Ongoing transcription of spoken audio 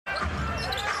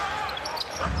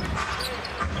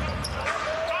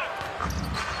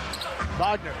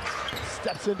Wagner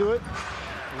steps into it,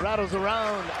 rattles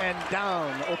around and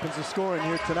down, opens the scoring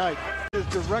here tonight. His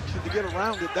direction to get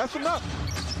around it, that's enough.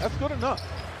 That's good enough.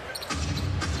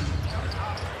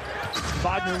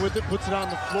 Wagner with it, puts it on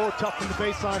the floor, tough from the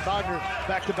baseline. Wagner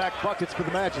back-to-back buckets for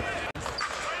the Magic.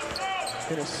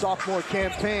 In his sophomore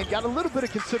campaign, got a little bit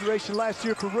of consideration last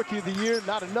year for Rookie of the Year,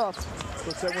 not enough.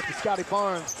 So that went to Scotty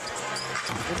Barnes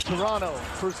in Toronto.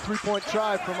 First three-point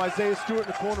try from Isaiah Stewart in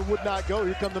the corner would not go.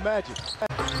 Here come the Magic.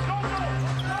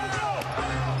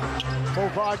 Mo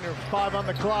Wagner, 5 on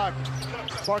the clock,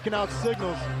 barking out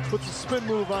signals, puts a spin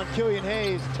move on Killian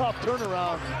Hayes, tough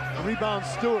turnaround, rebound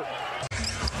Stewart.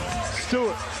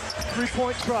 Stewart,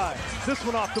 three-point try, this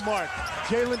one off the mark.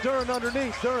 Jalen Duren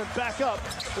underneath, Duren back up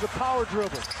with a power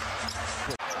dribble.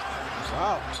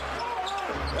 Wow,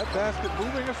 that basket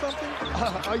moving or something?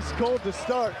 Ice cold to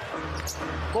start.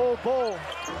 Bol,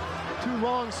 2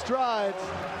 long strides,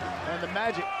 and the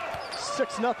Magic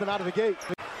 6-0 out of the gate.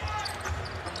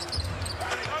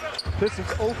 Pistons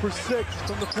 0 for 6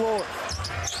 from the floor.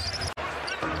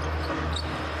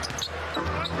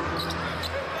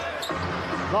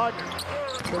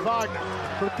 Wagner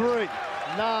for 3.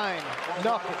 9-0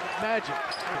 Magic.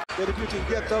 That if you can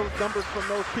get those numbers from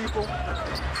those people,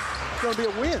 it's going to be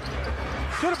a win.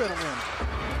 Should have been a win.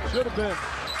 Should have been.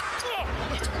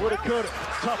 Woulda, coulda.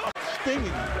 Tough.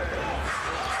 Stinging.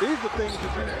 These are things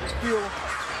that you feel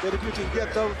that if you can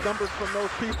get those numbers from those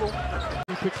people.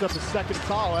 He picks up a second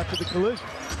foul after the collision.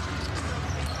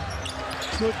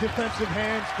 Good defensive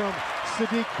hands from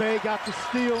Sadiq Bey, got the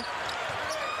steal.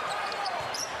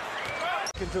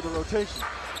 Into the rotation.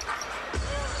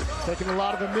 Taking a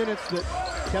lot of the minutes that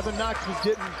Kevin Knox was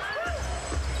getting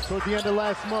toward the end of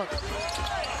last month.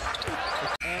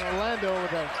 And Orlando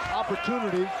with an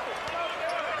opportunity.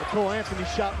 Cole Anthony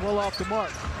shot well off the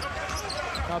mark.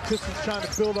 Now Pistons trying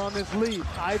to build on this lead.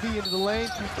 Ivy into the lane,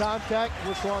 through contact,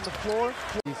 whistle on the floor.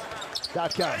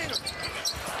 .com.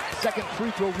 Second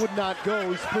free throw would not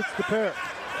go. He splits the pair.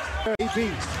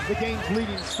 REB, the game's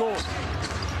leading scorer.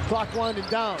 Clock winding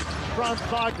down. Franz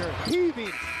Wagner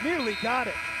heaving, nearly got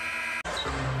it.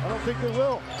 I don't think they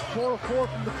will. 4 of 4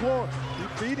 from the floor.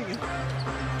 Keep beating him.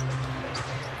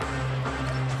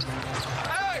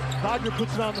 Wagner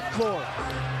puts it on the floor.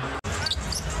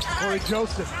 Corey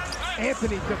Joseph.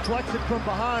 Anthony deflects it from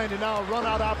behind, and now a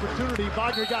run-out opportunity.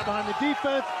 Wagner got behind the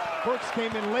defense. Burks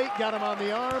came in late, got him on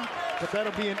the arm, but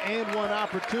that'll be an and-one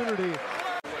opportunity.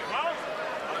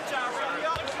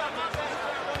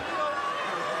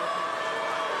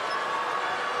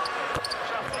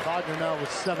 Wagner now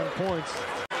with 7 points,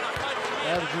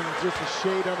 averaging just a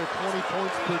shade under 20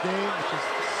 points per game, which is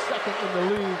second in the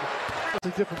league. It's a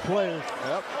different player.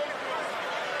 Yep.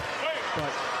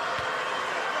 But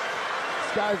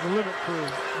sky's the limit for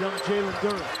young Jalen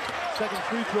Duren. Second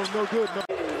free throw, no good. No.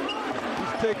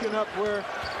 He's picking up where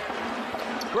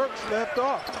Burks left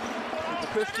off with the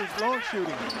Pistons long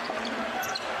shooting.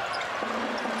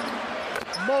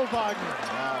 Mo Wagner.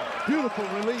 Wow. Beautiful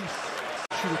release.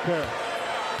 Shoot a pair.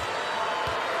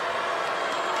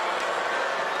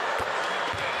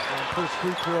 And first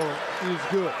free throw is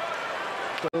good.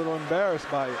 A little embarrassed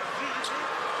by it.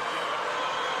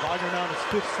 Wagner now in his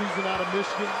 5th season out of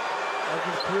Michigan.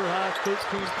 Averaging career high 13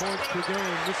 points per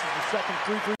game. This is the second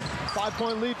free throw.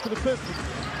 5-point lead for the Pistons.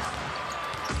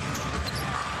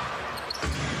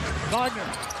 Wagner,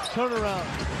 turnaround.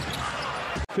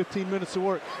 15 minutes of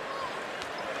work.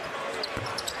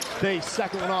 Day,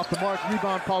 second one off the mark.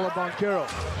 Rebound, Paulo Banchero.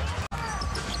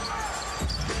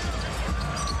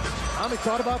 Ami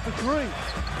thought about the 3.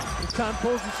 This time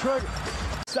pulls the trigger.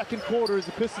 Second quarter as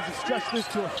the Pistons have stretched this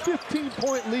to a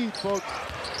 15-point lead, folks.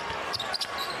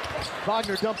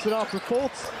 Wagner dumps it off for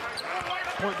Fultz.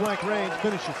 Point blank range,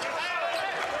 finishes.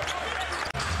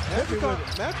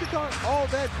 Magic aren't all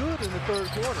that good in the third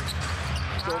quarter.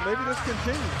 So maybe this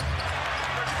continues.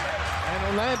 And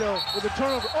Orlando with a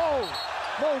turnover. Oh,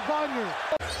 Mo Wagner.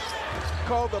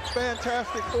 Called the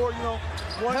Fantastic Four, you know.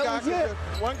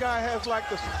 One guy has like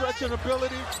the stretching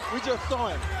ability. We just saw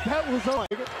him. That was a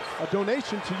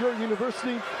donation to your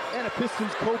university and a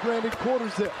Pistons co-branded quarter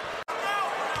zip.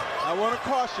 I want to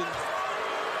caution.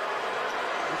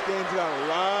 This game's got a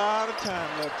lot of time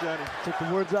left, Johnny. Took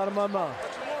the words out of my mouth.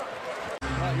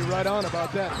 You're right on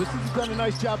about that. Pistons has done a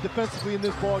nice job defensively in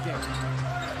this ballgame.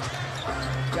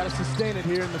 Got to sustain it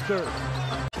here in the third.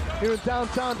 Here in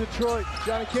downtown Detroit,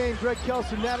 Johnny Kane, Greg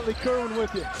Kelser, Natalie Kerwin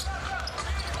with you.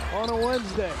 On a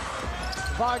Wednesday,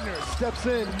 Wagner steps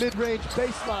in, mid-range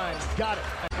baseline, got it.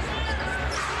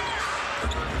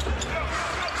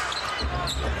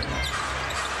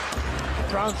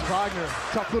 Franz Wagner,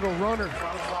 tough little runner.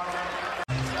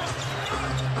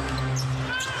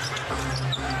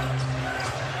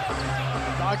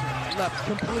 Wagner left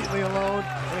completely alone,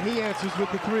 and he answers with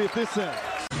the three at this end.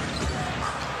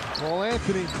 Cole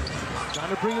Anthony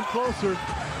trying to bring him closer.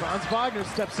 Franz Wagner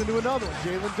steps into another one.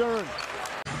 Jalen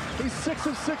Duren. He's 6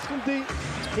 of 6 from deep.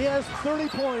 He has 30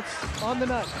 points on the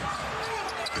night.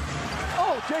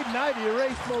 Oh, Jaden Ivey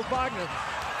erased Mo Wagner,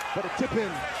 but a tip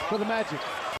in for the Magic.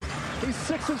 He's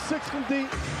 6 of 6 from deep.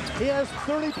 He has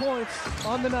 30 points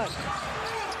on the night.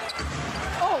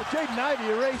 Oh, Jaden Ivey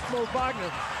erased Mo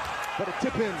Wagner, but a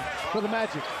tip in for the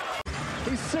Magic.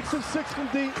 He's 6 of 6 from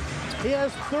deep. He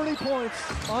has 30 points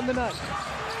on the night.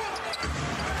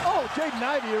 Oh, Jaden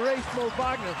Ivey erased Mo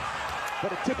Wagner,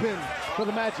 but a tip in for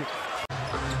the Magic.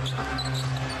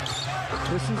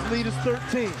 Pistons lead is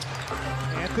 13.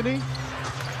 Anthony,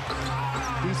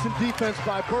 decent defense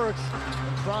by Burks,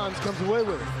 and Franz comes away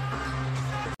with it.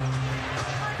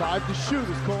 5 to shoot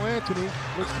as Cole Anthony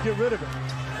looks to get rid of it.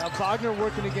 Now Wagner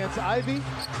working against Ivy,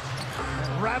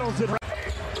 and rattles it.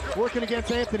 Working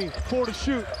against Anthony, 4 to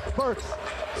shoot. Burks,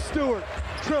 Stewart,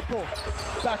 triple.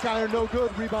 Back iron, no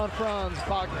good. Rebound, Franz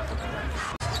Wagner.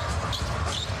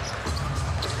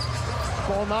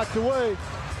 Ball knocked away.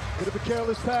 Bit of a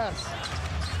careless pass.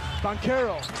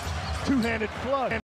 Banchero, two-handed flush.